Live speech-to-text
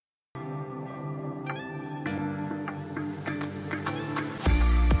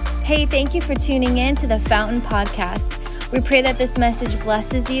Hey, thank you for tuning in to the Fountain Podcast. We pray that this message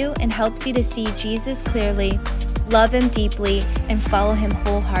blesses you and helps you to see Jesus clearly, love him deeply, and follow him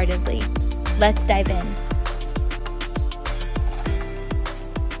wholeheartedly. Let's dive in.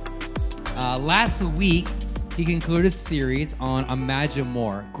 Last week, he concluded a series on Imagine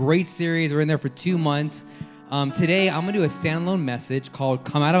More. Great series. We're in there for 2 months. Today, I'm going to do a standalone message called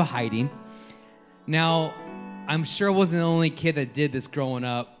Come Out of Hiding. Now, I'm sure I wasn't the only kid that did this growing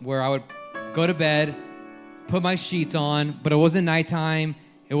up, where I would go to bed, put my sheets on, but it wasn't nighttime.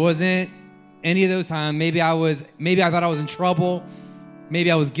 It wasn't any of those times. Maybe I thought I was in trouble. Maybe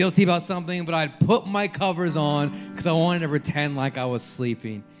I was guilty about something, but I'd put my covers on because I wanted to pretend like I was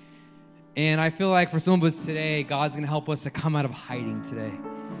sleeping. And I feel like for some of us today, God's going to help us to come out of hiding today.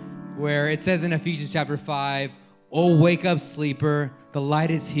 Where it says in Ephesians chapter 5, "Oh, wake up, sleeper. The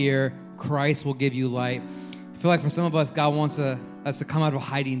light is here. Christ will give you light." I feel like for some of us, God wants us to come out of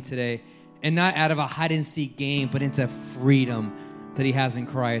hiding today. And not out of a hide-and-seek game, but into freedom that he has in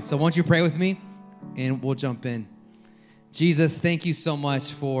Christ. So won't you pray with me? And we'll jump in. Jesus, thank you so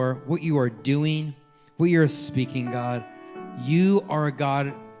much for what you are doing, what you're speaking, God. You are a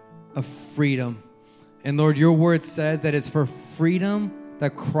God of freedom. And Lord, your word says that it's for freedom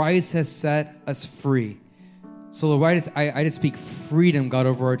that Christ has set us free. So Lord, I just speak freedom, God,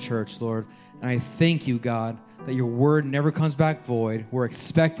 over our church, Lord. And I thank you, God, that your word never comes back void. We're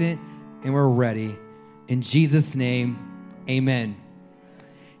expectant and we're ready. In Jesus' name, amen.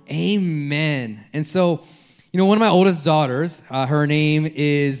 Amen. And so, one of my oldest daughters, her name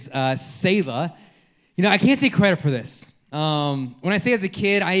is Selah. I can't take credit for this. When I say as a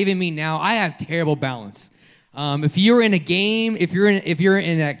kid, I even mean now, I have terrible balance. If you're in a game, if you're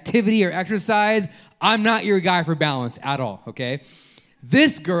in an activity or exercise, I'm not your guy for balance at all, okay?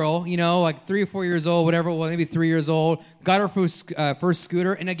 This girl, like 3 or 4 years old, whatever it was, maybe 3 years old, got her first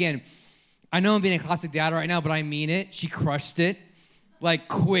scooter. And again, I know I'm being a classic dad right now, but I mean it. She crushed it. Like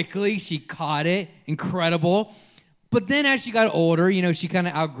quickly, she caught it. Incredible. But then as she got older, she kind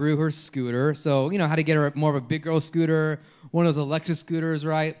of outgrew her scooter. So, how to get her more of a big girl scooter, one of those electric scooters,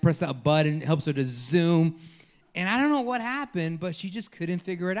 right? Press that button, it helps her to zoom. And I don't know what happened, but she just couldn't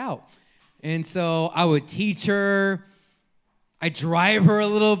figure it out. And so I would teach her. I drive her a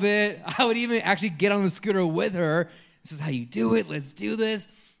little bit. I would even actually get on the scooter with her. This is how you do it. Let's do this.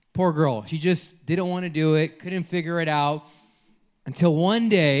 Poor girl. She just didn't want to do it, couldn't figure it out. Until one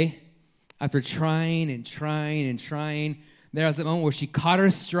day, after trying and trying and trying, there was a moment where she caught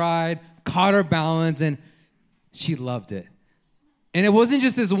her stride, caught her balance, and she loved it. And it wasn't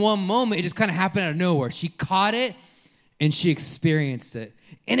just this one moment. It just kind of happened out of nowhere. She caught it, and she experienced it.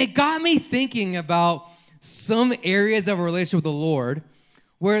 And it got me thinking about some areas of a relationship with the Lord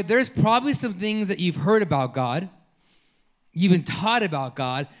where there's probably some things that you've heard about God, you've been taught about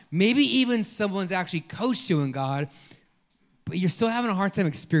God, maybe even someone's actually coached you in God, but you're still having a hard time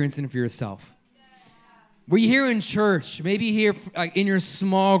experiencing it for yourself. Were you here in church? Maybe here in your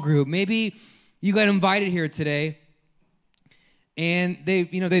small group. Maybe you got invited here today, and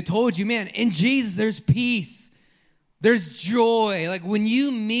they told you, man, in Jesus there's peace. There's joy. Like when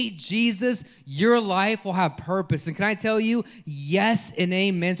you meet Jesus, your life will have purpose. And can I tell you, yes and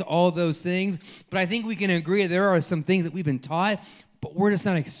amen to all those things. But I think we can agree that there are some things that we've been taught, but we're just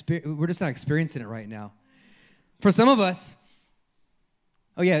not experiencing it right now. For some of us,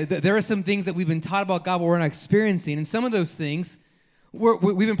 there are some things that we've been taught about God, but we're not experiencing. And some of those things,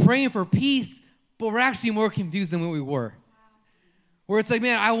 we've been praying for peace, but we're actually more confused than what we were. Where it's like,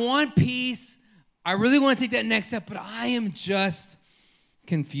 man, I want peace. I really want to take that next step, but I am just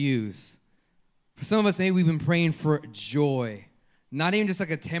confused. For some of us, maybe we've been praying for joy. Not even just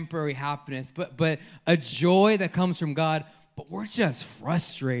like a temporary happiness, but a joy that comes from God, but we're just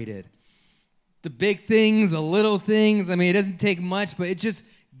frustrated. The big things, the little things, it doesn't take much, but it just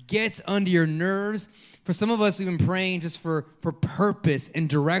gets under your nerves. For some of us, we've been praying just for purpose and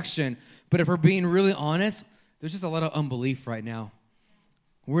direction, but if we're being really honest, there's just a lot of unbelief right now.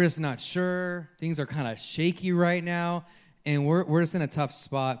 We're just not sure. Things are kind of shaky right now, and we're just in a tough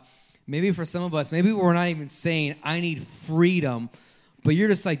spot. Maybe for some of us, maybe we're not even saying, I need freedom, but you're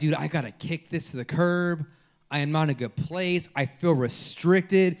just like, dude, I got to kick this to the curb. I am not in a good place. I feel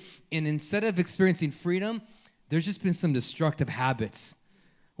restricted. And instead of experiencing freedom, there's just been some destructive habits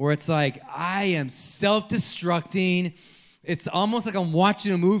where it's like, I am self-destructing. It's almost like I'm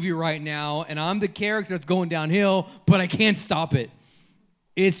watching a movie right now, and I'm the character that's going downhill, but I can't stop it.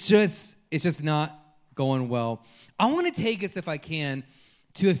 It's just not going well. I want to take us, if I can,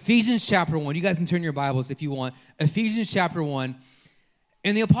 to Ephesians chapter 1. You guys can turn your Bibles if you want. Ephesians chapter 1.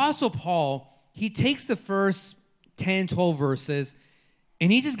 And the Apostle Paul, he takes the first 10, 12 verses,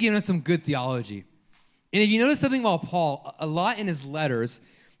 And he's just giving us some good theology. And if you notice something about Paul, a lot in his letters,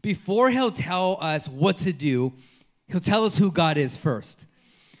 before he'll tell us what to do, he'll tell us who God is first.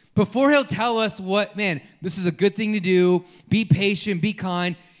 Before he'll tell us this is a good thing to do, be patient, be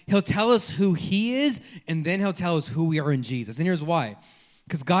kind, he'll tell us who he is, and then he'll tell us who we are in Jesus. And here's why.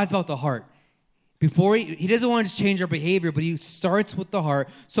 Because God's about the heart. Before he doesn't want to change our behavior, but he starts with the heart.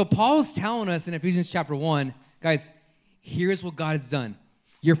 So Paul's telling us in Ephesians chapter 1, guys, here's what God has done.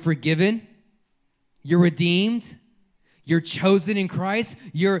 You're forgiven. You're redeemed. You're chosen in Christ.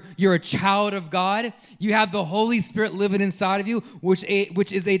 You're a child of God. You have the Holy Spirit living inside of you, which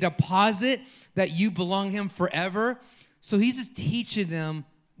is a deposit that you belong to him forever. So he's just teaching them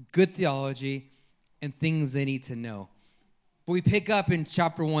good theology and things they need to know. But we pick up in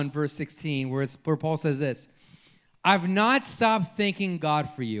chapter 1, verse 16, where Paul says this, I've not stopped thanking God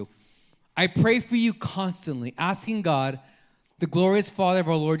for you. I pray for you constantly, asking God, the glorious Father of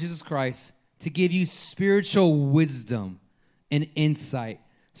our Lord Jesus Christ, to give you spiritual wisdom and insight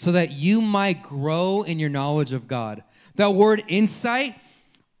so that you might grow in your knowledge of God. That word insight,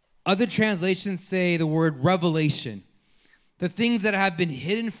 other translations say the word revelation. The things that have been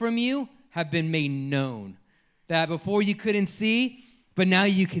hidden from you have been made known. That before you couldn't see, but now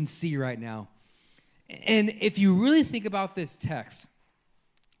you can see right now. And if you really think about this text,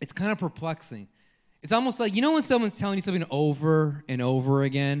 it's kind of perplexing. It's almost like, when someone's telling you something over and over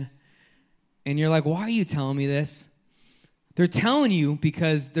again, and you're like, why are you telling me this? They're telling you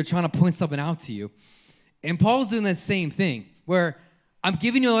because they're trying to point something out to you. And Paul's doing that same thing, where I'm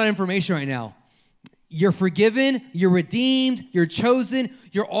giving you a lot of information right now. You're forgiven, you're redeemed, you're chosen,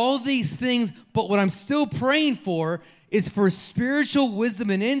 you're all these things, but what I'm still praying for is for spiritual wisdom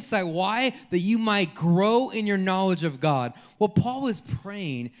and insight. Why? That you might grow in your knowledge of God. What Paul is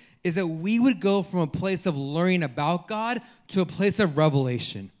praying is that we would go from a place of learning about God to a place of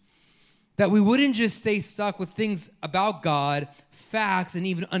revelation. That we wouldn't just stay stuck with things about God, facts, and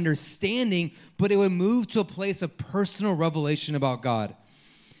even understanding, but it would move to a place of personal revelation about God.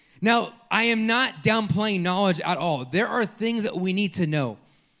 Now, I am not downplaying knowledge at all. There are things that we need to know.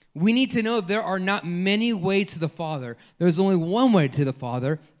 We need to know there are not many ways to the Father. There's only one way to the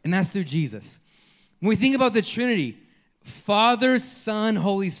Father, and that's through Jesus. When we think about the Trinity, Father, Son,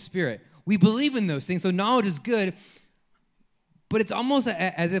 Holy Spirit, we believe in those things, so knowledge is good, but it's almost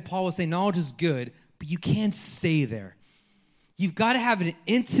as if Paul was saying knowledge is good, but you can't stay there. You've got to have an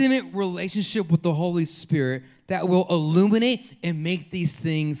intimate relationship with the Holy Spirit that will illuminate and make these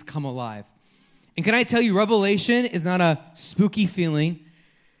things come alive. And can I tell you, revelation is not a spooky feeling.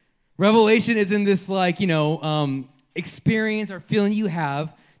 Revelation isn't this experience or feeling you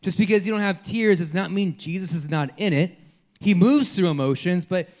have. Just because you don't have tears does not mean Jesus is not in it. He moves through emotions,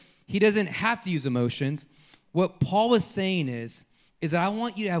 but he doesn't have to use emotions. What Paul is saying is that I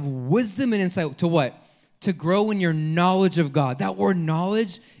want you to have wisdom and insight to what? To grow in your knowledge of God. That word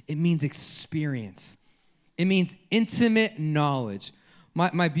knowledge, it means experience. It means intimate knowledge.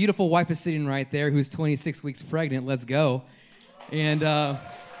 My beautiful wife is sitting right there, who's 26 weeks pregnant. Let's go. And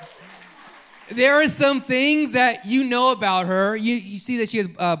there are some things that you know about her. You see that she has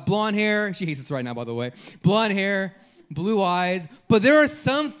blonde hair. She hates this right now, by the way. Blonde hair, blue eyes. But there are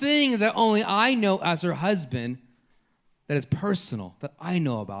some things that only I know as her husband that is personal, that I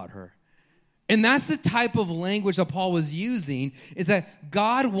know about her. And that's the type of language that Paul was using, is that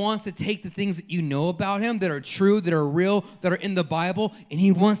God wants to take the things that you know about him that are true, that are real, that are in the Bible, and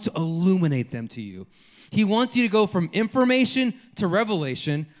he wants to illuminate them to you. He wants you to go from information to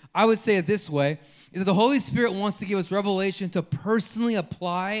revelation. I would say it this way, is that the Holy Spirit wants to give us revelation to personally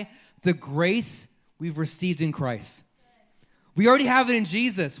apply the grace we've received in Christ. We already have it in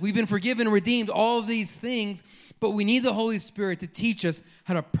Jesus. We've been forgiven and redeemed, all of these things, but we need the Holy Spirit to teach us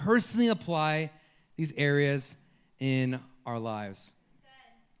how to personally apply these areas in our lives.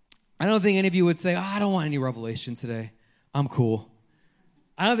 I don't think any of you would say, I don't want any revelation today. I'm cool.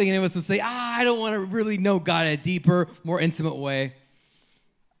 I don't think any of us would say, I don't want to really know God in a deeper, more intimate way.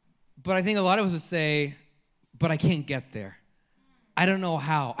 But I think a lot of us would say, but I can't get there. I don't know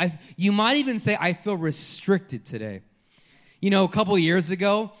how. You might even say, I feel restricted today. A couple of years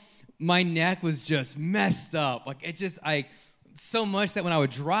ago, my neck was just messed up. So much that when I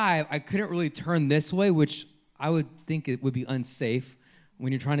would drive, I couldn't really turn this way, which I would think it would be unsafe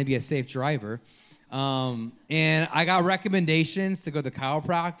when you're trying to be a safe driver. And I got recommendations to go to the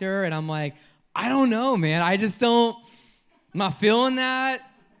chiropractor, and I'm like, I don't know, man. I'm not feeling that.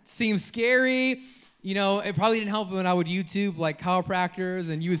 Seems scary. It probably didn't help when I would YouTube chiropractors,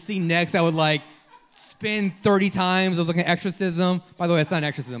 and you would see necks I would spin 30 times. It was like an exorcism. By the way, that's not an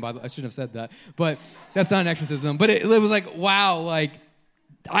exorcism. I shouldn't have said that. But that's not an exorcism. But it was like, wow,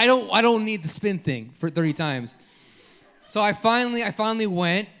 I don't need the spin thing for 30 times. So I finally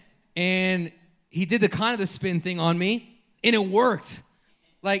went, and he did the spin thing on me, and it worked.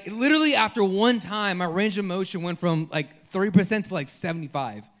 Like literally after one time, my range of motion went from like 30% to like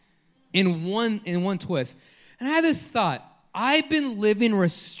 75 in one twist. And I had this thought, I've been living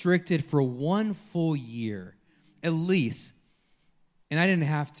restricted for 1 full year, at least, and I didn't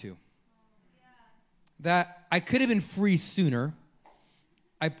have to. That I could have been free sooner.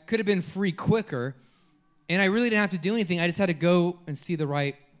 I could have been free quicker, and I really didn't have to do anything. I just had to go and see the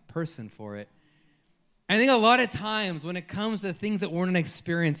right person for it. I think a lot of times when it comes to things that we're not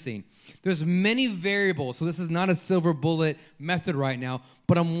experiencing, there's many variables. So this is not a silver bullet method right now,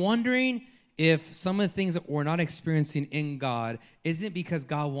 but I'm wondering if some of the things that we're not experiencing in God isn't because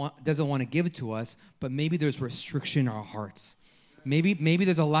God doesn't want to give it to us, but maybe there's restriction in our hearts. Maybe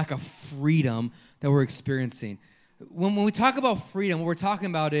there's a lack of freedom that we're experiencing. When we talk about freedom, what we're talking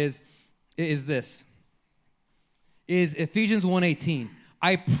about is Ephesians 1:18.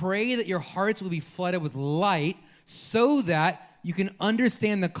 I pray that your hearts will be flooded with light so that you can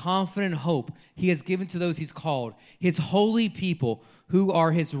understand the confident hope he has given to those he's called, his holy people who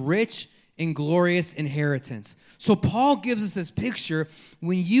are his rich and glorious inheritance. So Paul gives us this picture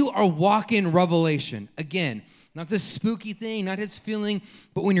when you are walking in revelation. Again, not this spooky thing, not his feeling,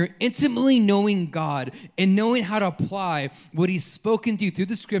 but when you're intimately knowing God and knowing how to apply what he's spoken to you through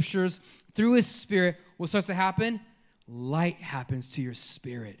the scriptures, through his spirit, what starts to happen? Light happens to your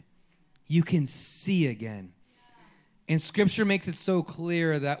spirit. You can see again. And scripture makes it so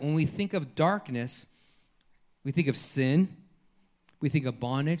clear that when we think of darkness, we think of sin, we think of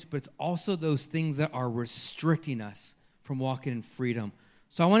bondage, but it's also those things that are restricting us from walking in freedom.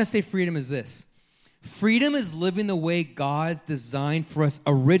 So I want to say freedom is this. Freedom is living the way God's designed for us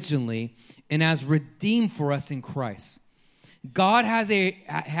originally and has redeemed for us in Christ. God has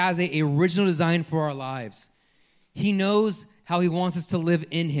a original design for our lives. He knows how he wants us to live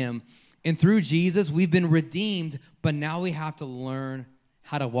in him. And through Jesus, we've been redeemed, but now we have to learn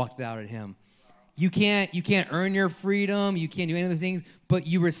how to walk that out in him. You can't earn your freedom. You can't do any of those things, but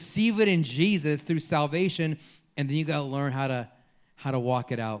you receive it in Jesus through salvation, and then you got to learn how to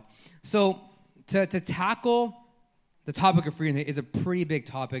walk it out. So to tackle the topic of freedom is a pretty big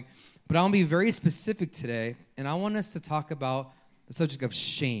topic, but I want to be very specific today, and I want us to talk about the subject of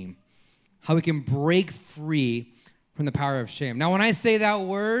shame, how we can break free from the power of shame. Now, when I say that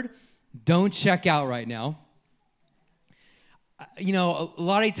word, don't check out right now. You know, a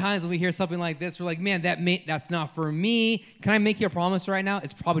lot of times when we hear something like this, we're like, man, that's not for me. Can I make you a promise right now?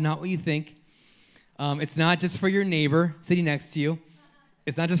 It's probably not what you think. It's not just for your neighbor sitting next to you.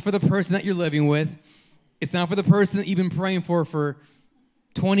 It's not just for the person that you're living with. It's not for the person that you've been praying for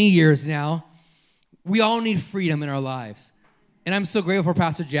 20 years now. We all need freedom in our lives. And I'm so grateful for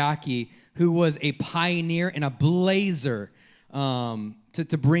Pastor Jackie, who was a pioneer and a blazer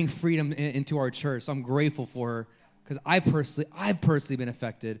to bring freedom into our church. So I'm grateful for her because I've personally been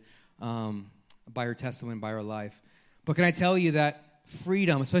affected by her testimony, by her life. But can I tell you that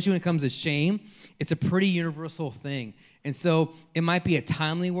freedom, especially when it comes to shame, it's a pretty universal thing. And so it might be a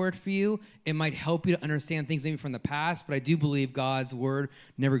timely word for you. It might help you to understand things maybe from the past, but I do believe God's word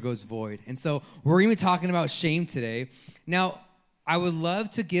never goes void. And so we're going to be talking about shame today. Now, I would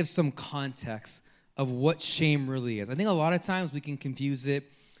love to give some context of what shame really is. I think a lot of times we can confuse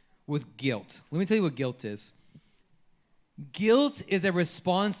it with guilt. Let me tell you what guilt is. Guilt is a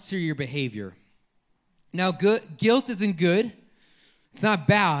response to your behavior. Now, guilt isn't good. It's not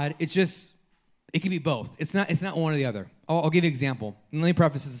bad. It can be both. It's not one or the other. I'll give you an example. And let me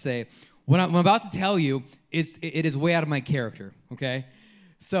preface this to say, what I'm about to tell you, it is way out of my character, okay?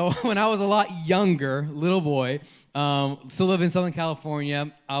 So when I was a lot younger, little boy, still living in Southern California,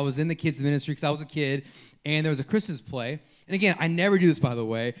 I was in the kids ministry because I was a kid, and there was a Christmas play. And again, I never do this, by the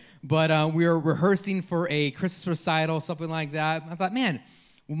way, but we were rehearsing for a Christmas recital, something like that. I thought, man,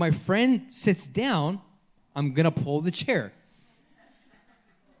 when my friend sits down, I'm going to pull the chair.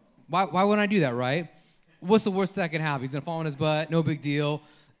 Why wouldn't I do that, right? What's the worst that can happen? He's going to fall on his butt, no big deal.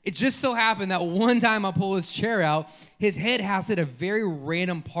 It just so happened that one time I pull his chair out, his head has hit a very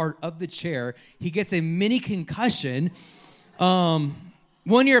random part of the chair. He gets a mini concussion. One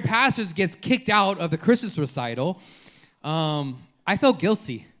of your pastors gets kicked out of the Christmas recital. I felt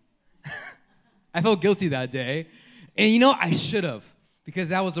guilty. I felt guilty that day. And I should have, because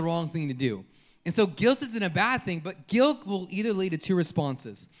that was the wrong thing to do. And so guilt isn't a bad thing, but guilt will either lead to two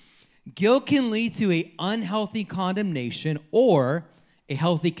responses. Guilt can lead to an unhealthy condemnation or a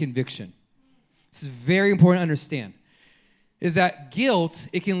healthy conviction. This is very important to understand. Is that guilt,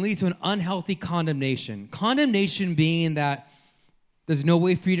 it can lead to an unhealthy condemnation. Condemnation being that There's no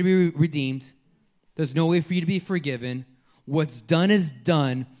way for you to be redeemed. There's no way for you to be forgiven. What's done is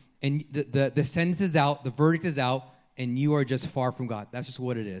done, and the sentence is out, the verdict is out, and you are just far from God. That's just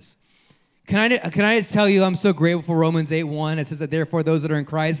what it is. Can I just tell you, I'm so grateful for Romans 8:1. It says that therefore those that are in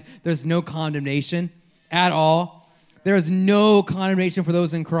Christ, there's no condemnation at all. There is no condemnation for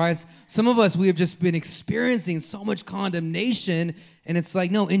those in Christ. Some of us, we have just been experiencing so much condemnation, and it's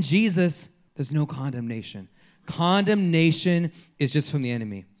like, no, in Jesus, there's no condemnation. Condemnation is just from the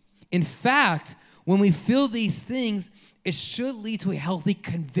enemy. In fact, when we feel these things, it should lead to a healthy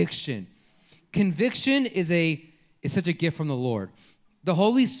conviction. Conviction is such a gift from the Lord. The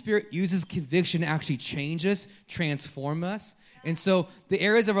Holy Spirit uses conviction to actually change us, transform us. And so the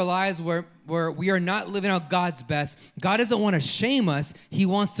areas of our lives where we are not living out God's best, God doesn't want to shame us. He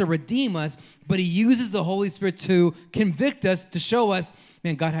wants to redeem us, but he uses the Holy Spirit to convict us, to show us,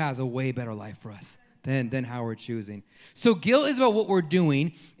 man, God has a way better life for us than how we're choosing. So guilt is about what we're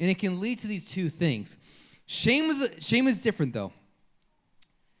doing, and it can lead to these two things. Shame is different, though.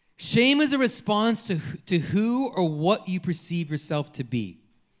 Shame is a response to who or what you perceive yourself to be.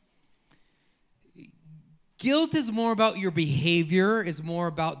 Guilt is more about your behavior, is more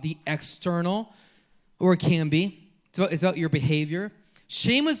about the external, or it can be. It's about your behavior.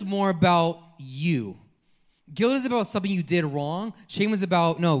 Shame is more about you. Guilt is about something you did wrong. Shame is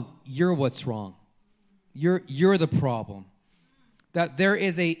about, no, you're what's wrong. You're the problem. That there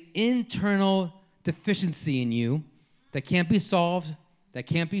is an internal deficiency in you that can't be solved, that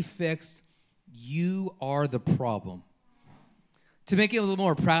can't be fixed. You are the problem. To make it a little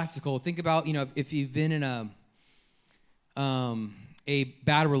more practical, think about, if you've been in a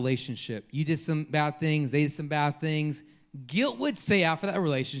bad relationship. You did some bad things, they did some bad things. Guilt would say after that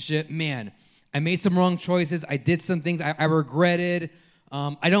relationship, man, I made some wrong choices. I did some things I regretted.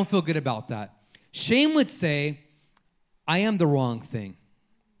 I don't feel good about that. Shame would say, I am the wrong thing.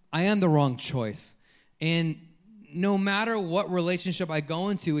 I am the wrong choice. And no matter what relationship I go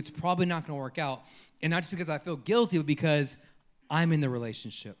into, it's probably not going to work out. And not just because I feel guilty, but because I'm in the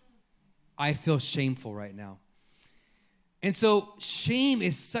relationship. I feel shameful right now. And so shame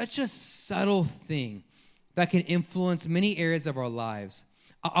is such a subtle thing that can influence many areas of our lives.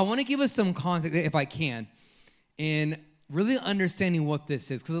 I want to give us some context, if I can, in really understanding what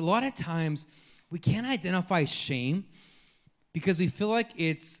this is. Because a lot of times we can't identify shame because we feel like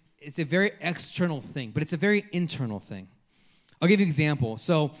it's a very external thing, but it's a very internal thing. I'll give you an example.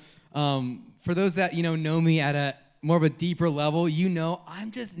 So for those that know me at a more of a deeper level,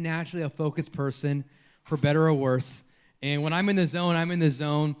 I'm just naturally a focused person, for better or worse. And when I'm in the zone, I'm in the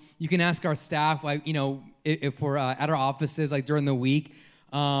zone. You can ask our staff, if we're at our offices, during the week,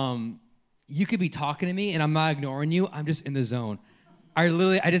 you could be talking to me and I'm not ignoring you. I'm just in the zone. I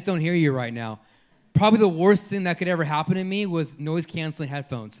just don't hear you right now. Probably the worst thing that could ever happen to me was noise-canceling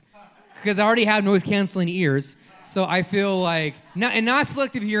headphones. Because I already have noise-canceling ears. So I feel like, not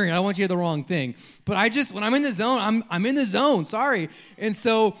selective hearing. I don't want you to hear the wrong thing. But when I'm in the zone, I'm in the zone. Sorry. And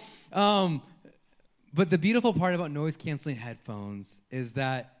so, but the beautiful part about noise-canceling headphones is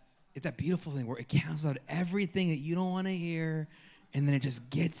that it's that beautiful thing where it cancels out everything that you don't want to hear, and then it just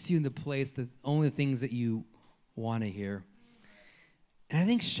gets you into place, only the things that you want to hear. And I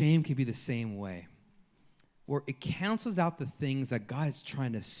think shame can be the same way, where it cancels out the things that God is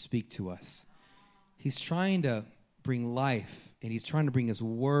trying to speak to us. He's trying to bring life, and he's trying to bring his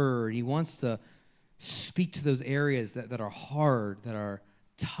word. He wants to speak to those areas that are hard, that are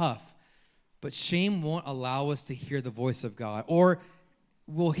tough. But shame won't allow us to hear the voice of God. Or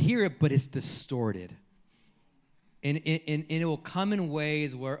we'll hear it, but it's distorted. And it will come in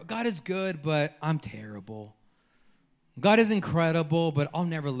ways where God is good, but I'm terrible. God is incredible, but I'll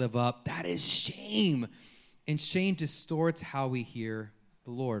never live up. That is shame. And shame distorts how we hear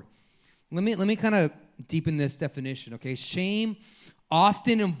the Lord. Let me kind of deepen this definition, okay? Shame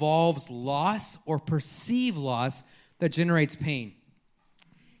often involves loss or perceived loss that generates pain.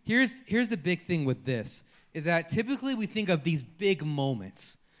 Here's the big thing with this, is that typically we think of these big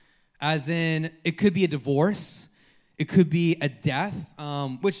moments, as in it could be a divorce, it could be a death,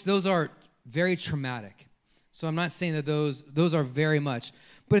 which those are very traumatic. So I'm not saying that those are very much,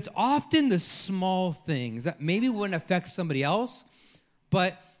 but it's often the small things that maybe wouldn't affect somebody else,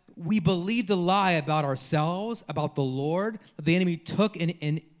 but we believed a lie about ourselves, about the Lord, that the enemy took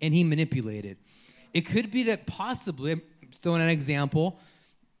and he manipulated. It could be that possibly, I'm throwing an example,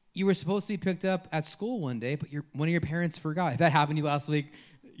 you were supposed to be picked up at school one day, but one of your parents forgot. If that happened to you last week,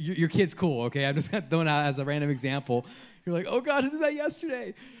 your kid's cool, okay? I'm just throwing out as a random example. You're like, oh God, I did that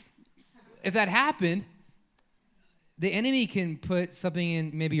yesterday. If that happened, the enemy can put something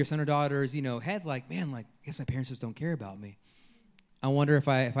in maybe your son or daughter's, head like, man, I guess my parents just don't care about me. I wonder if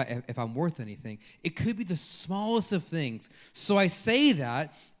I'm worth anything. It could be the smallest of things. So I say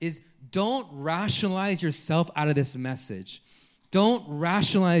that is don't rationalize yourself out of this message. Don't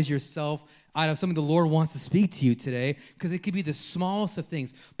rationalize yourself out of something the Lord wants to speak to you today, because it could be the smallest of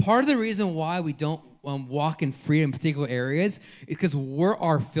things. Part of the reason why we don't walk in freedom in particular areas is because we're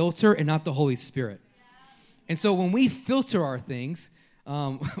our filter and not the Holy Spirit. And so when we filter our things,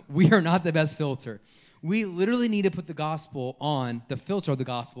 we are not the best filter. We literally need to put the gospel on, the filter of the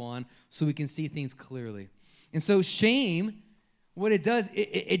gospel on, so we can see things clearly. And so shame, what it does,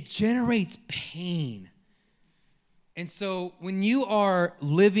 it generates pain. And so when you are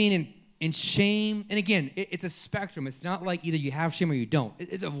living in shame, and again, it's a spectrum. It's not like either you have shame or you don't.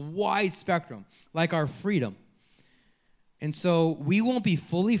 It's a wide spectrum, like our freedom. And so we won't be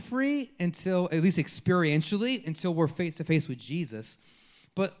fully free until, at least experientially, until we're face-to-face with Jesus.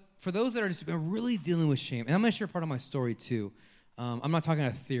 But for those that are just really dealing with shame, and I'm going to share part of my story too. I'm not talking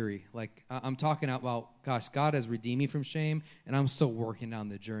a theory. Like, I'm talking about, gosh, God has redeemed me from shame, and I'm still working down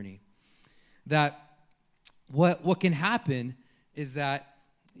the journey. That what can happen is that,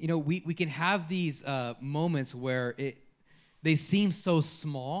 we can have these moments where they seem so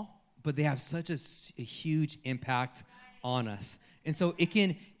small, but they have such a huge impact on us. And so it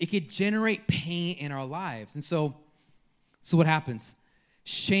can generate pain in our lives. And so what happens?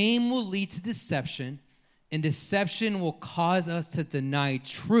 Shame will lead to deception, and deception will cause us to deny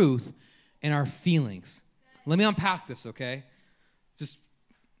truth in our feelings. Let me unpack this, okay? Just,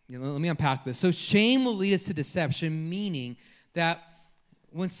 let me unpack this. So shame will lead us to deception, meaning that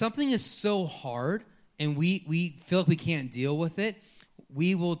when something is so hard and we feel like we can't deal with it,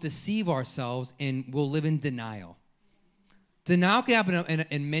 we will deceive ourselves and we'll live in denial. Denial can happen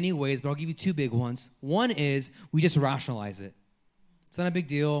in many ways, but I'll give you two big ones. One is we just rationalize it. It's not a big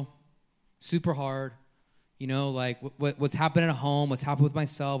deal, super hard, like what's happened at home, what's happened with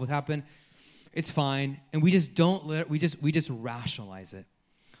myself, what happened, it's fine. And we just we just rationalize it.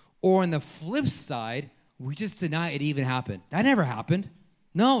 Or on the flip side, we just deny it even happened. That never happened.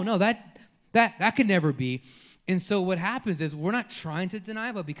 No, that could never be. And so what happens is we're not trying to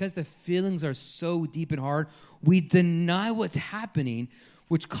deny, but because the feelings are so deep and hard, we deny what's happening,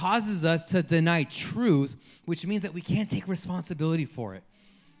 which causes us to deny truth, which means that we can't take responsibility for it.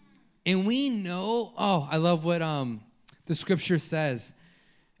 And we know, I love what the scripture says,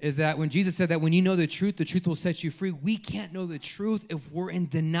 is that when Jesus said that when you know the truth will set you free. We can't know the truth if we're in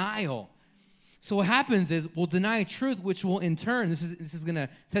denial. So what happens is we'll deny truth, which will in turn, this is going to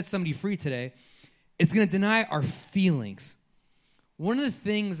set somebody free today, it's going to deny our feelings. One of the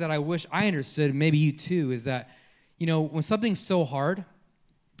things that I wish I understood, maybe you too, is that, when something's so hard,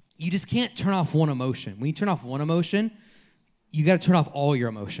 you just can't turn off one emotion. When you turn off one emotion, you got to turn off all your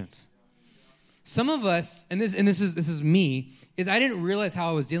emotions. Some of us, and this is me, is I didn't realize how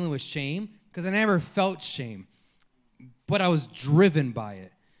I was dealing with shame because I never felt shame, but I was driven by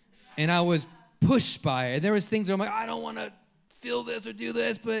it, and I was pushed by it. And there was things where I'm like, I don't want to feel this or do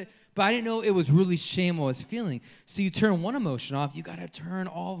this, but I didn't know it was really shame I was feeling. So you turn one emotion off, you got to turn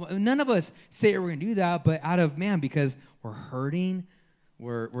all. None of us say we're going to do that, but out of because we're hurting,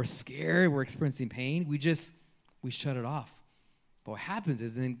 we're scared, we're experiencing pain, we shut it off. But what happens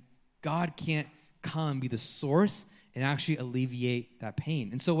is then God can't come be the source and actually alleviate that pain.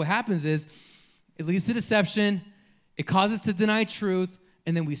 And so what happens is it leads to deception, it causes us to deny truth,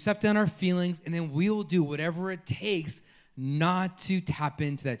 and then we step down our feelings, and then we will do whatever it takes not to tap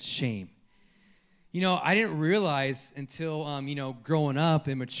into that shame. I didn't realize until, growing up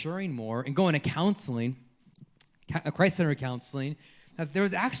and maturing more and going to counseling, Christ-centered counseling, that there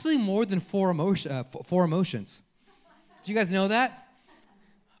was actually more than four emotions. Did you guys know that?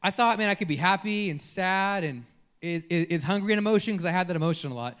 I thought, I could be happy and sad, and is hungry an emotion? Because I had that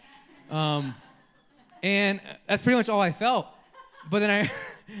emotion a lot. And that's pretty much all I felt. But then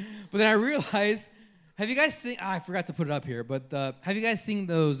I realized, have you guys seen, I forgot to put it up here, but have you guys seen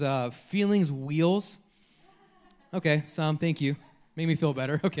those feelings wheels? Okay, thank you. Made me feel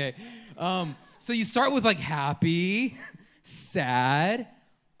better. Okay. So you start with happy, sad.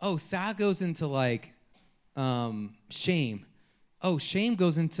 Oh, sad goes into shame. Oh, shame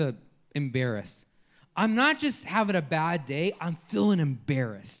goes into embarrassed. I'm not just having a bad day, I'm feeling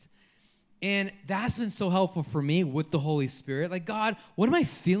embarrassed. And that's been so helpful for me with the Holy Spirit. God, what am I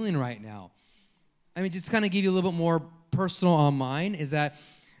feeling right now? Just kind of give you a little bit more personal on mine, is that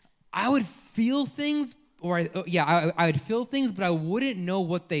I would feel things, I would feel things, but I wouldn't know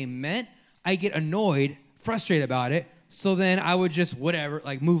what they meant. I get annoyed, frustrated about it, so then I would just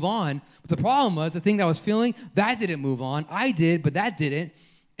move on. But the problem was, the thing that I was feeling, that didn't move on. I did, but that didn't,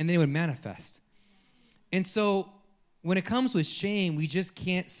 and then it would manifest. And so when it comes with shame, we just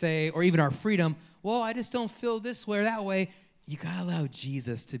can't say, or even our freedom, well, I just don't feel this way or that way. You got to allow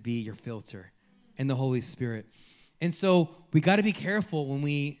Jesus to be your filter and the Holy Spirit. And so we got to be careful when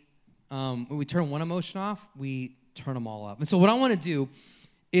we turn one emotion off, we turn them all up. And so what I want to do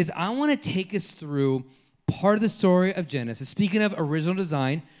is I want to take us through part of the story of Genesis. Speaking of original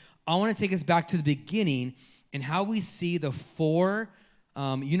design, I want to take us back to the beginning and how we see the four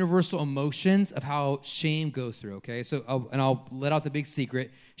universal emotions of how shame goes through, okay? So, I'll let out the big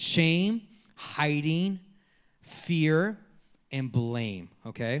secret. Shame, hiding, fear, and blame,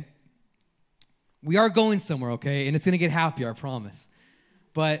 okay? We are going somewhere, okay? And it's going to get happier, I promise.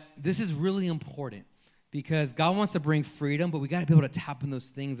 But this is really important because God wants to bring freedom, but we got to be able to tap in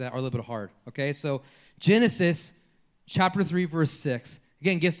those things that are a little bit hard, okay? So Genesis chapter 3, verse 6.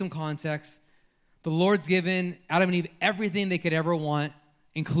 Again, give some context. The Lord's given Adam and Eve everything they could ever want,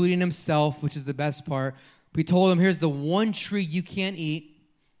 including himself, which is the best part. We told them, here's the one tree you can't eat.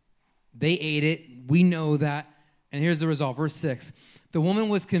 They ate it. We know that. And here's the result. Verse 6. The woman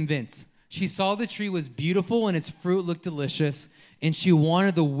was convinced. She saw the tree was beautiful and its fruit looked delicious, and she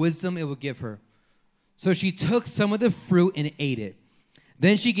wanted the wisdom it would give her. So she took some of the fruit and ate it.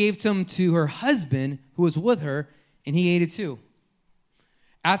 Then she gave some to her husband who was with her, and he ate it too.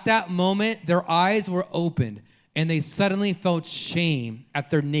 At that moment, their eyes were opened, and they suddenly felt shame at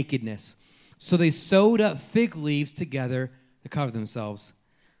their nakedness. So they sewed up fig leaves together to cover themselves.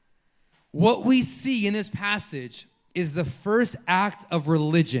 What we see in this passage is the first act of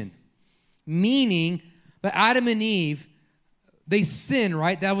religion, meaning that Adam and Eve, they sin,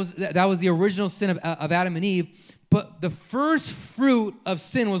 right? That was the original sin of Adam and Eve. But the first fruit of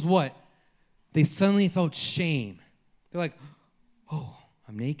sin was what? They suddenly felt shame. They're like, oh,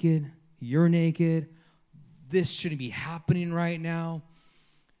 I'm naked. You're naked. This shouldn't be happening right now.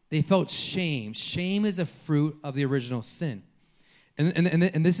 They felt shame. Shame is a fruit of the original sin.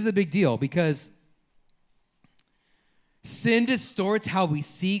 And this is a big deal because sin distorts how we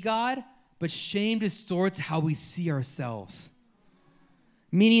see God, but shame distorts how we see ourselves.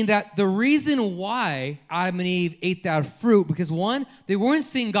 Meaning that the reason why Adam and Eve ate that fruit, because one, they weren't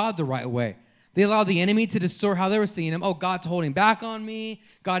seeing God the right way. They allowed the enemy to distort how they were seeing him. Oh, God's holding back on me.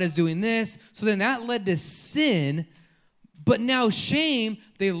 God is doing this. So then that led to sin. But now shame,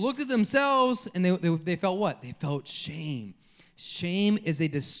 they looked at themselves and they felt what? They felt shame. Shame is a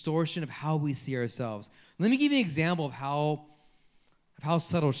distortion of how we see ourselves. Let me give you an example of how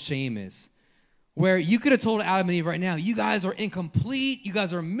subtle shame is. Where you could have told Adam and Eve right now, you guys are incomplete, you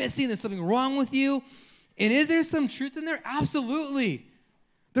guys are missing, there's something wrong with you. And is there some truth in there? Absolutely.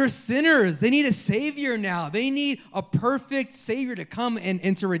 They're sinners. They need a Savior now. They need a perfect Savior to come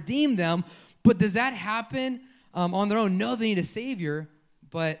and to redeem them. But does that happen on their own? No, they need a Savior.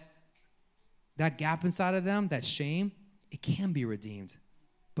 But that gap inside of them, that shame, it can be redeemed.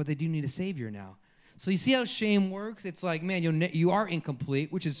 But they do need a Savior now. So you see how shame works? It's like, man, you are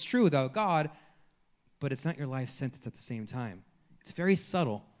incomplete, which is true without God, but it's not your life sentence at the same time. It's very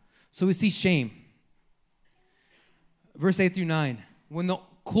subtle. So we see shame. Verse 8 through 9. When the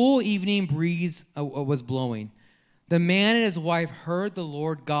cool evening breeze was blowing, the man and his wife heard the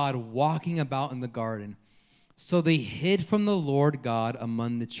Lord God walking about in the garden. So they hid from the Lord God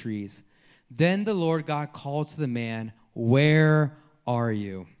among the trees. Then the Lord God called to the man, "Where are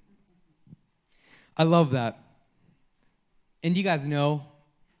you?" I love that. And you guys know,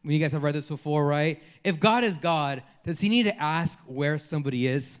 when you guys have read this before, right? If God is God, does he need to ask where somebody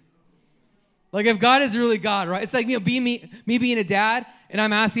is? Like if God is really God, right? It's like me being a dad, and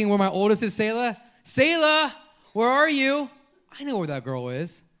I'm asking where my oldest is, Selah. Selah, where are you? I know where that girl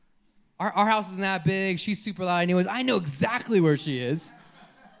is. Our house isn't that big. She's super loud anyways. I know exactly where she is.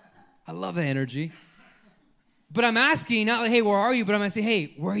 I love that energy. But I'm asking, not like, hey, where are you? But I'm going to say,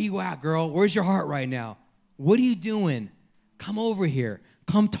 hey, where are you at, girl? Where's your heart right now? What are you doing? Come over here.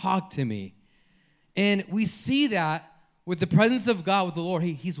 Come talk to me. And we see that with the presence of God, with the Lord.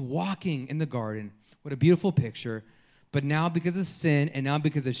 He's walking in the garden. What a beautiful picture. But now because of sin and now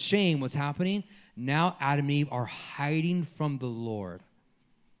because of shame, what's happening? Now Adam and Eve are hiding from the Lord.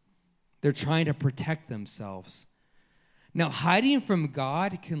 They're trying to protect themselves. Now, hiding from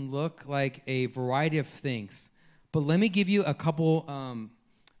God can look like a variety of things. But let me give you a couple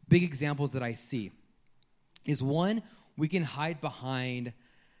big examples that I see. Is one, we can hide behind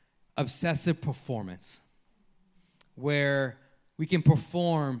obsessive performance, where we can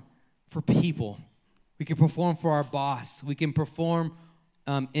perform for people. We can perform for our boss. We can perform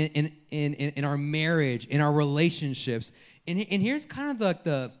in our marriage, in our relationships. And here's kind of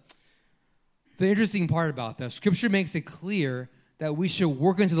the interesting part about that. Scripture makes it clear that we should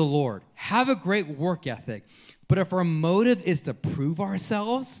work into the Lord, have a great work ethic. But if our motive is to prove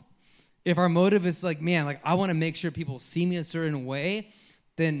ourselves, if our motive is like, man, like I want to make sure people see me a certain way,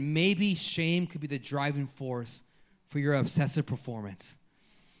 then maybe shame could be the driving force for your obsessive performance.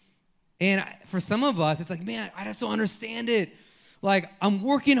 And for some of us, it's like, man, I just don't understand it. Like, I'm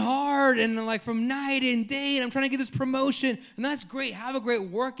working hard and like from night and day, and I'm trying to get this promotion. And that's great. Have a great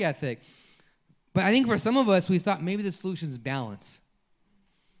work ethic. But I think for some of us, we've thought maybe the solution is balance.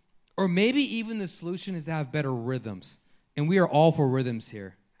 Or maybe even the solution is to have better rhythms. And we are all for rhythms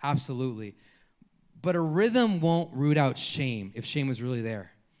here. Absolutely. But a rhythm won't root out shame if shame is really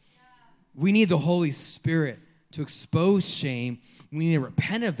there. We need the Holy Spirit to expose shame. We need to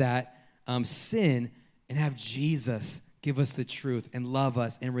repent of that sin and have Jesus give us the truth and love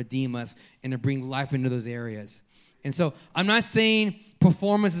us and redeem us and to bring life into those areas. And so I'm not saying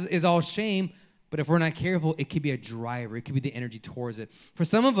performance is all shame, but if we're not careful, it could be a driver. It could be the energy towards it. For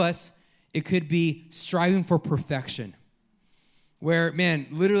some of us, it could be striving for perfection, where, man,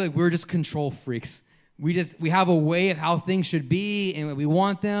 literally we're just control freaks. We have a way of how things should be and we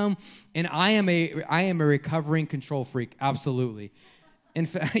want them. And I am a recovering control freak, absolutely. In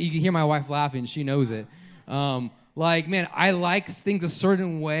fact, you can hear my wife laughing. She knows it. Like, man, I like things a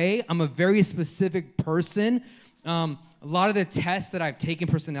certain way. I'm a very specific person. A lot of the tests that I've taken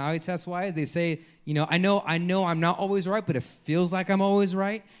personality test-wise, they say, I know I'm not always right, but it feels like I'm always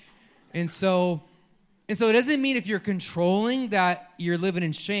right. And so it doesn't mean if you're controlling that you're living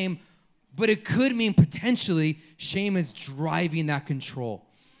in shame, but it could mean potentially shame is driving that control.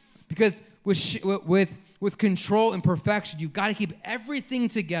 Because with control and perfection, you've got to keep everything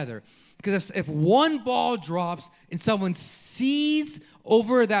together. Because if one ball drops and someone sees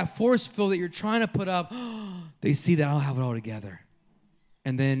over that force field that you're trying to put up, they see that I don't have it all together.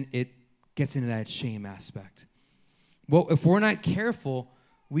 And then it gets into that shame aspect. Well, if we're not careful,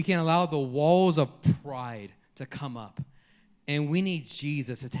 we can allow the walls of pride to come up. And we need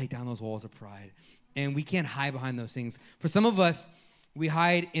Jesus to take down those walls of pride. And we can't hide behind those things. For some of us, we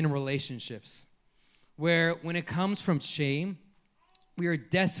hide in relationships where when it comes from shame, we are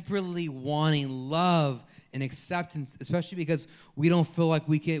desperately wanting love and acceptance, especially because we don't feel like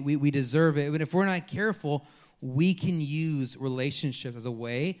we deserve it. But if we're not careful, we can use relationships as a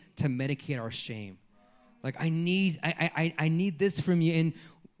way to medicate our shame. Like, I need this from you. And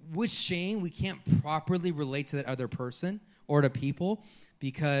with shame, we can't properly relate to that other person or to people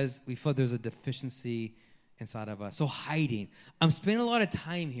because we feel there's a deficiency inside of us. So hiding. I'm spending a lot of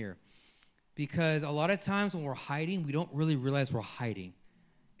time here because a lot of times when we're hiding, we don't really realize we're hiding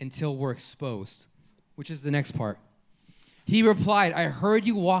until we're exposed, which is the next part. He replied, I heard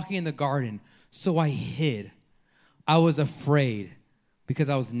you walking in the garden, so I hid. I was afraid because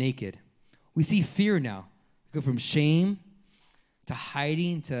I was naked. We see fear now. We go from shame to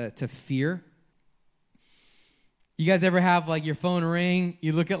hiding to fear. You guys ever have like your phone ring?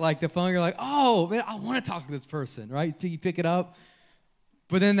 You look at like the phone, you're like, oh, man, I want to talk to this person, right? You pick it up.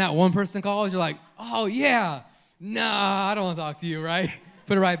 But then that one person calls, you're like, oh, yeah. Nah, I don't want to talk to you, right?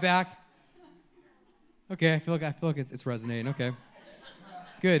 Put it right back. Okay, I feel like it's resonating. Okay,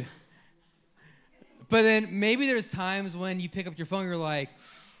 good. But then maybe there's times when you pick up your phone, you're like,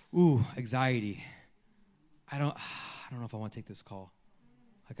 ooh, anxiety. I don't know if I want to take this call.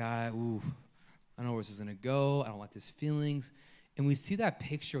 Like, I don't know where this is going to go. I don't like these feelings. And we see that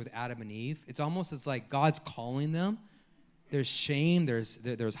picture with Adam and Eve. It's almost as like God's calling them. There's shame,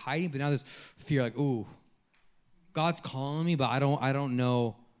 there's hiding, but now there's fear. Like, ooh, God's calling me, but I don't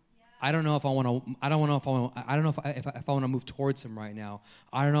know. I don't know if I want to. I don't know if I want to move towards Him right now.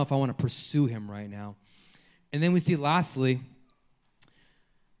 I don't know if I want to pursue Him right now. And then we see, lastly,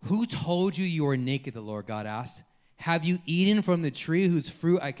 who told you you were naked? The Lord God asked. Have you eaten from the tree whose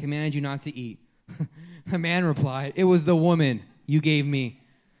fruit I commanded you not to eat? The man replied, it was the woman you gave me,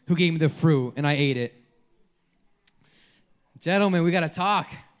 who gave me the fruit, and I ate it. Gentlemen, we got to talk.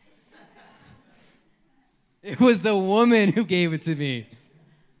 It was the woman who gave it to me.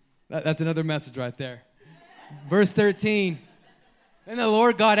 That's another message right there. Verse 13. And the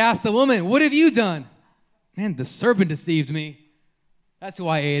Lord God asked the woman, what have you done? Man, the serpent deceived me. That's who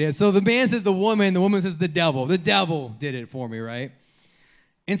I ate it. So the man says the woman says the devil. The devil did it for me, right?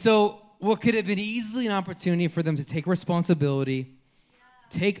 And so what could have been easily an opportunity for them to take responsibility,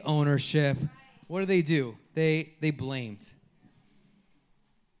 take ownership. What do? They blamed.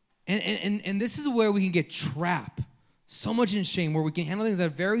 And this is where we can get trapped so much in shame, where we can handle things at a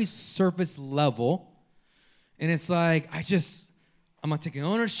very surface level. And it's like, I'm not taking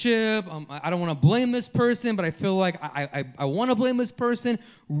ownership. I don't want to blame this person, but I feel like I want to blame this person.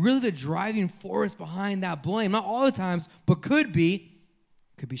 Really the driving force behind that blame, not all the times, but could be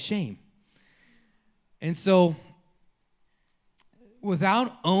shame. And so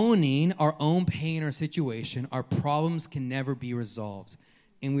without owning our own pain or situation, our problems can never be resolved,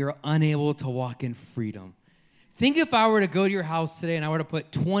 and we are unable to walk in freedom. Think if I were to go to your house today and I were to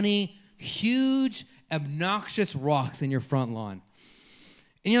put 20 huge, obnoxious rocks in your front lawn.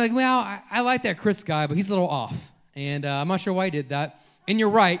 And you're like, well, I like that Chris guy, but he's a little off. And I'm not sure why he did that. And you're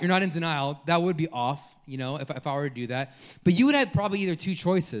right, you're not in denial. That would be off, if I were to do that. But you would have probably either two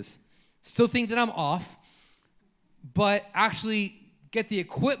choices. Still think that I'm off, but actually get the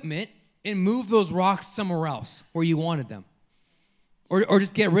equipment and move those rocks somewhere else where you wanted them. Or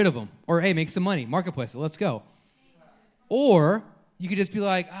just get rid of them. Or, hey, make some money. Marketplace, let's go. Or you could just be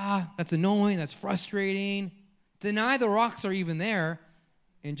like, that's annoying, that's frustrating. Deny the rocks are even there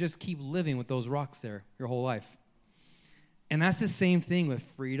and just keep living with those rocks there your whole life. And that's the same thing with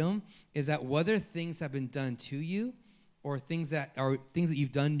freedom, is that whether things have been done to you or things that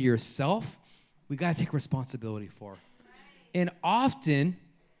you've done to yourself, we got to take responsibility for. And often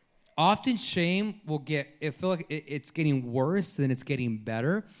shame I feel like it's getting worse than it's getting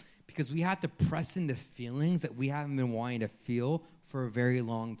better, because we have to press into feelings that we haven't been wanting to feel for a very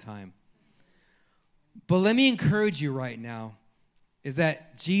long time. But let me encourage you right now, is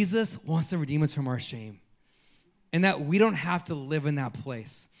that Jesus wants to redeem us from our shame, and that we don't have to live in that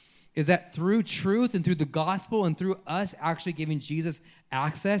place. Is that through truth and through the gospel and through us actually giving Jesus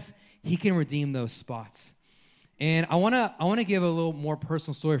access, he can redeem those spots. And I want to give a little more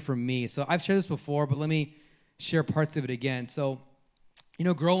personal story from me. So I've shared this before, but let me share parts of it again. So,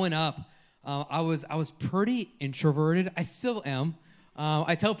 growing up, I was pretty introverted. I still am.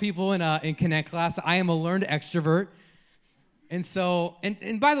 I tell people in Connect class, I am a learned extrovert. And so,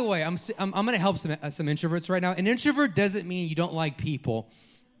 and by the way, I'm going to help some introverts right now. An introvert doesn't mean you don't like people.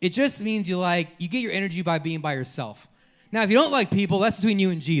 It just means you get your energy by being by yourself. Now, if you don't like people, that's between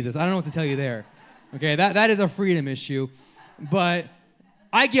you and Jesus. I don't know what to tell you there. Okay, that is a freedom issue. But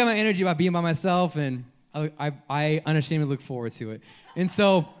I get my energy by being by myself, and I unashamedly look forward to it. And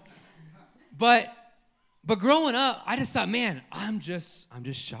so, but growing up, I just thought, man, I'm just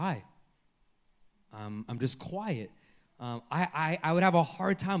shy. I'm just quiet. I would have a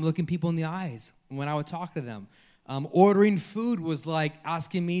hard time looking people in the eyes when I would talk to them. Ordering food was like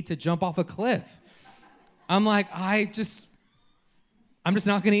asking me to jump off a cliff. I'm like, I'm just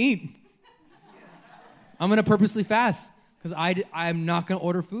not going to eat. I'm going to purposely fast because I'm not going to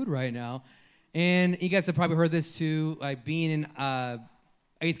order food right now. And you guys have probably heard this too, like being in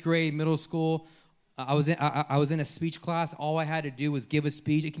 8th grade, middle school. I was in a speech class. All I had to do was give a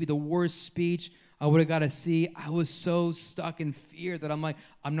speech. It could be the worst speech I would have got a C. I was so stuck in fear that I'm like,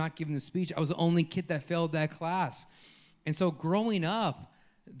 I'm not giving the speech. I was the only kid that failed that class. And so growing up,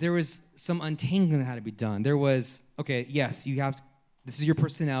 there was some untangling that had to be done. There was, okay, yes, this is your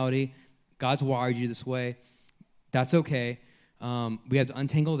personality. God's wired you this way. That's okay. We have to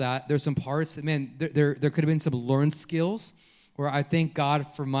untangle that. There's some parts that, man, there could have been some learned skills where I thank God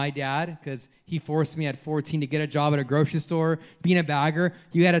for my dad, because he forced me at 14 to get a job at a grocery store. Being a bagger,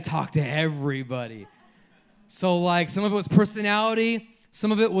 you had to talk to everybody. So like some of it was personality,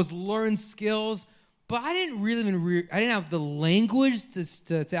 some of it was learned skills, but I didn't really I didn't have the language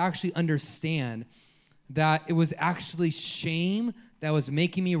to actually understand that it was actually shame that was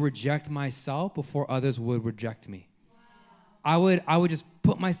making me reject myself before others would reject me. Wow. I would just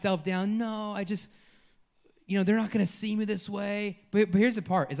put myself down. No, they're not going to see me this way. But here's the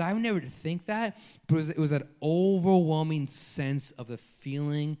part, is I would never think that, but it was that overwhelming sense of the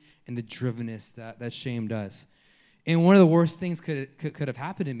feeling and the drivenness that shame does. And one of the worst things could have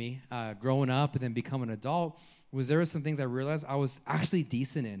happened to me growing up and then becoming an adult was there were some things I realized I was actually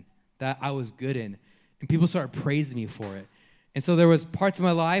decent in, that I was good in. And people started praising me for it. And so there was parts of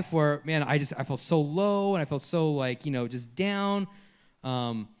my life where, man, I felt so low and I felt so just down.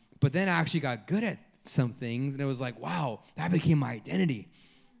 But then I actually got good at some things, and it was like, wow, that became my identity.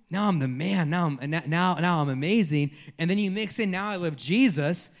 Now I'm the man. Now I'm amazing. And then you mix in, now I live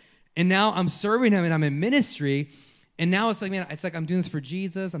Jesus, and now I'm serving him and I'm in ministry. And now it's like, man, it's like I'm doing this for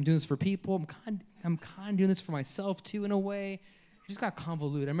Jesus. I'm doing this for people. I'm kind of doing this for myself too, in a way. It just got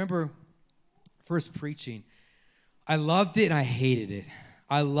convoluted. I remember first preaching. I loved it and I hated it.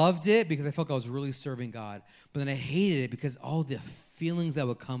 I loved it because I felt like I was really serving God. But then I hated it because all the feelings that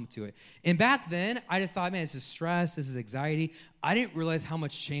would come to it. And back then, I just thought, man, this is stress, this is anxiety. I didn't realize how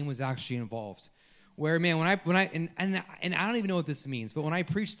much shame was actually involved. Where, man, when I I don't even know what this means, but when I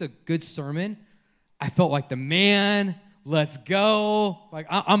preached a good sermon, I felt like the man. Let's go. Like,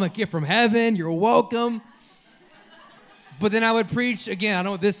 I'm a gift from heaven. You're welcome. But then I would preach, again, I don't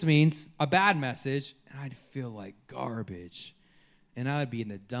know what this means, a bad message, and I'd feel like garbage. And I would be in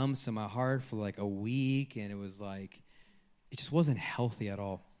the dumps in my heart for like a week, and it was like, it just wasn't healthy at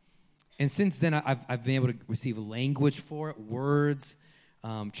all. And since then, I've been able to receive language for it, words,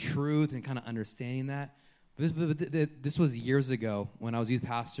 truth, and kind of understanding that. But this was years ago when I was youth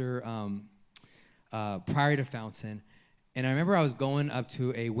pastor prior to Fountain. And I remember I was going up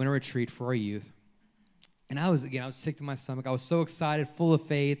to a winter retreat for our youth. And I was sick to my stomach. I was so excited, full of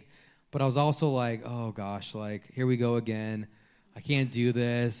faith. But I was also like, oh, gosh, like, here we go again. I can't do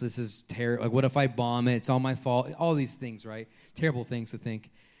this. This is terrible. Like, what if I bomb it? It's all my fault. All these things, right? Terrible things to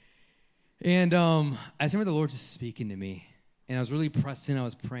think. And I just remember the Lord just speaking to me. And I was really pressing. I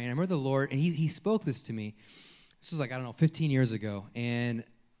was praying. I remember the Lord, and he spoke this to me. This was like, 15 years ago. And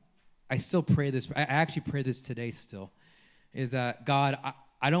I still pray this. I actually pray this today still. Is that, God,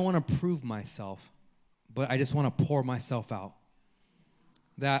 I don't want to prove myself, but I just want to pour myself out.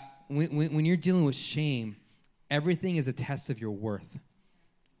 That when you're dealing with shame, everything is a test of your worth.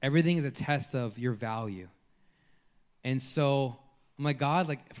 Everything is a test of your value. And so I'm like, God,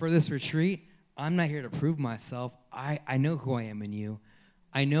 like for this retreat, I'm not here to prove myself. I know who I am in you.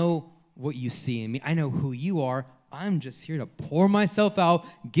 I know what you see in me. I know who you are. I'm just here to pour myself out,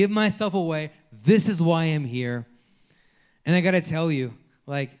 give myself away. This is why I'm here. And I got to tell you,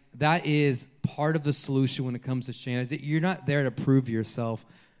 like, that is part of the solution when it comes to shame, is that you're not there to prove yourself,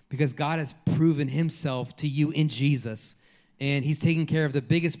 because God has proven himself to you in Jesus. And he's taken care of the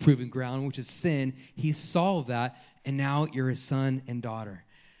biggest proving ground, which is sin. He solved that, and now you're his son and daughter.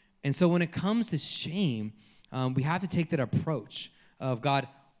 And so when it comes to shame, we have to take that approach of, God,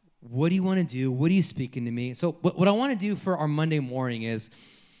 what do you want to do? What are you speaking to me? So what I want to do for our Monday morning is,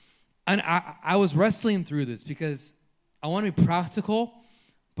 and I was wrestling through this because I want to be practical,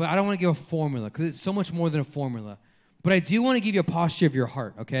 but I don't want to give a formula because it's so much more than a formula. But I do want to give you a posture of your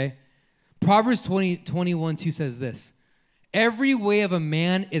heart, okay? Proverbs 21:2 says this: every way of a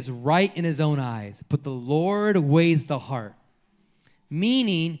man is right in his own eyes, but the Lord weighs the heart.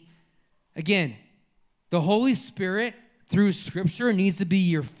 Meaning, again, the Holy Spirit through Scripture needs to be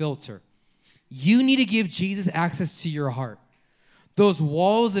your filter. You need to give Jesus access to your heart. Those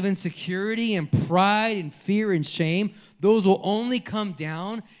walls of insecurity and pride and fear and shame, those will only come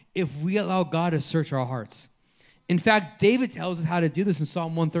down if we allow God to search our hearts. In fact, David tells us how to do this in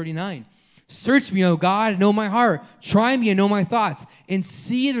Psalm 139. Search me, O God, and know my heart. Try me and know my thoughts, and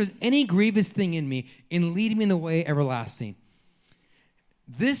see if there's any grievous thing in me, and lead me in the way everlasting.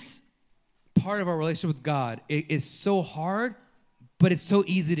 This part of our relationship with God is so hard, but it's so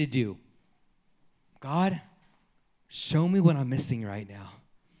easy to do. God, show me what I'm missing right now.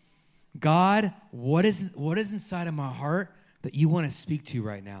 God, what is inside of my heart that you want to speak to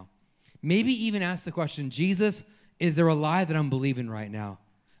right now? Maybe even ask the question, Jesus, is there a lie that I'm believing right now?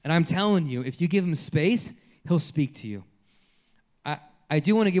 And I'm telling you, if you give him space, he'll speak to you. I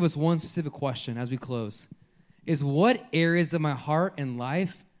do want to give us one specific question as we close. Is what areas of my heart and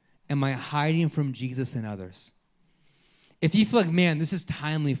life am I hiding from Jesus and others? If you feel like, man, this is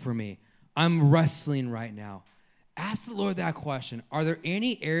timely for me, I'm wrestling right now, ask the Lord that question. Are there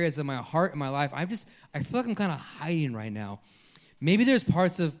any areas of my heart and my life I feel like I'm kind of hiding right now? Maybe there's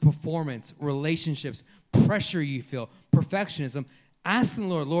parts of performance, relationships, pressure you feel, perfectionism. Ask the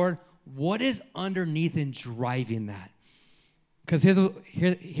Lord, what is underneath and driving that? Because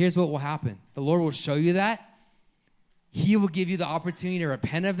here's what will happen. The Lord will show you that. He will give you the opportunity to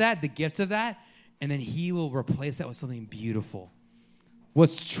repent of that, the gift of that, and then he will replace that with something beautiful.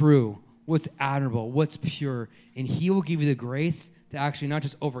 What's true, what's admirable, what's pure. And he will give you the grace to actually not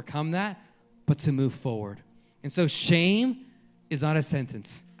just overcome that, but to move forward. And so shame is not a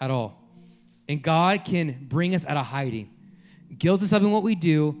sentence at all. And God can bring us out of hiding. Guilt is something what we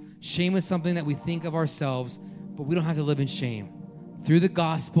do. Shame is something that we think of ourselves, but we don't have to live in shame. Through the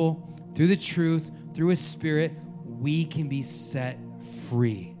gospel, through the truth, through his Spirit, we can be set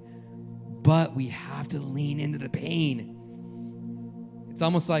free. But we have to lean into the pain. It's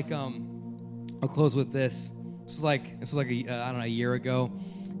almost like, I'll close with this. This was like a year ago.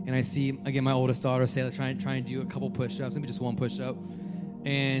 And I see, again, my oldest daughter, Sayla, trying to do a couple push-ups, maybe just one push-up.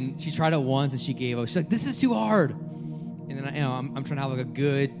 And she tried it once and she gave up. She's like, this is too hard. And then I'm trying to have like a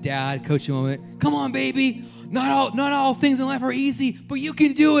good dad coaching moment. Come on, baby. Not all things in life are easy, but you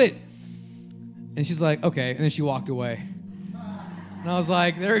can do it. And she's like, okay. And then she walked away. And I was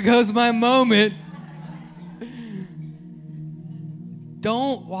like, there goes my moment.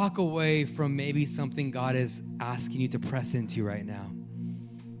 Don't walk away from maybe something God is asking you to press into right now.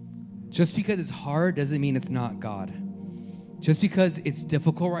 Just because it's hard doesn't mean it's not God. Just because it's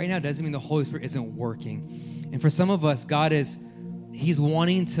difficult right now doesn't mean the Holy Spirit isn't working. And for some of us, He's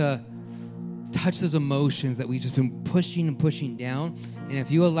wanting to touch those emotions that we've just been pushing and pushing down. And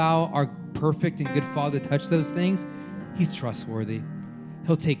if you allow our perfect and good Father to touch those things, He's trustworthy.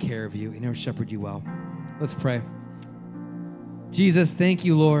 He'll take care of you and He'll shepherd you well. Let's pray. Jesus, thank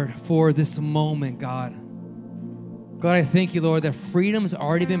you, Lord, for this moment, God. God, I thank you, Lord, that freedom's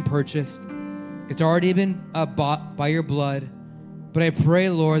already been purchased. It's already been bought by your blood. But I pray,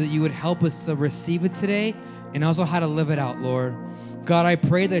 Lord, that you would help us to receive it today and also how to live it out, Lord. God, I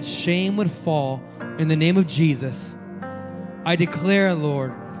pray that shame would fall in the name of Jesus. I declare,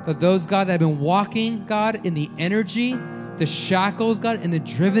 Lord, that those, God, that have been walking, God, in the energy, the shackles, God, and the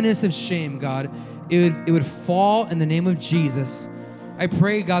drivenness of shame, God, it would fall in the name of Jesus. I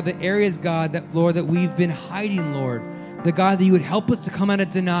pray, God, the areas, God, that, Lord, that we've been hiding, Lord, that, God, that you would help us to come out of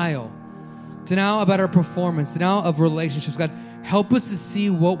denial about our performance, denial of relationships, God. Help us to see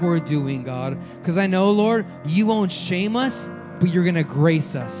what we're doing, God, because I know, Lord, you won't shame us, but you're going to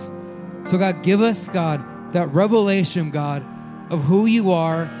grace us. So, God, give us, God, that revelation, God, of who you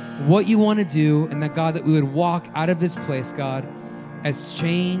are, what you want to do, and that, God, that we would walk out of this place, God, as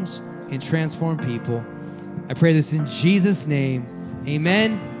changed and transformed people. I pray this in Jesus' name.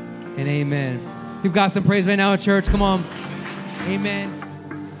 Amen and amen. You've got some praise right now, church. Come on. Amen.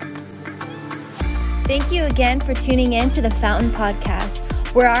 Thank you again for tuning in to the Fountain Podcast,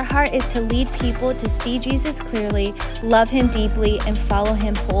 where our heart is to lead people to see Jesus clearly, love Him deeply, and follow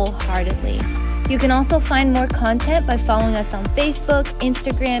Him wholeheartedly. You can also find more content by following us on Facebook,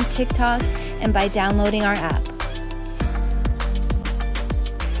 Instagram, TikTok, and by downloading our app.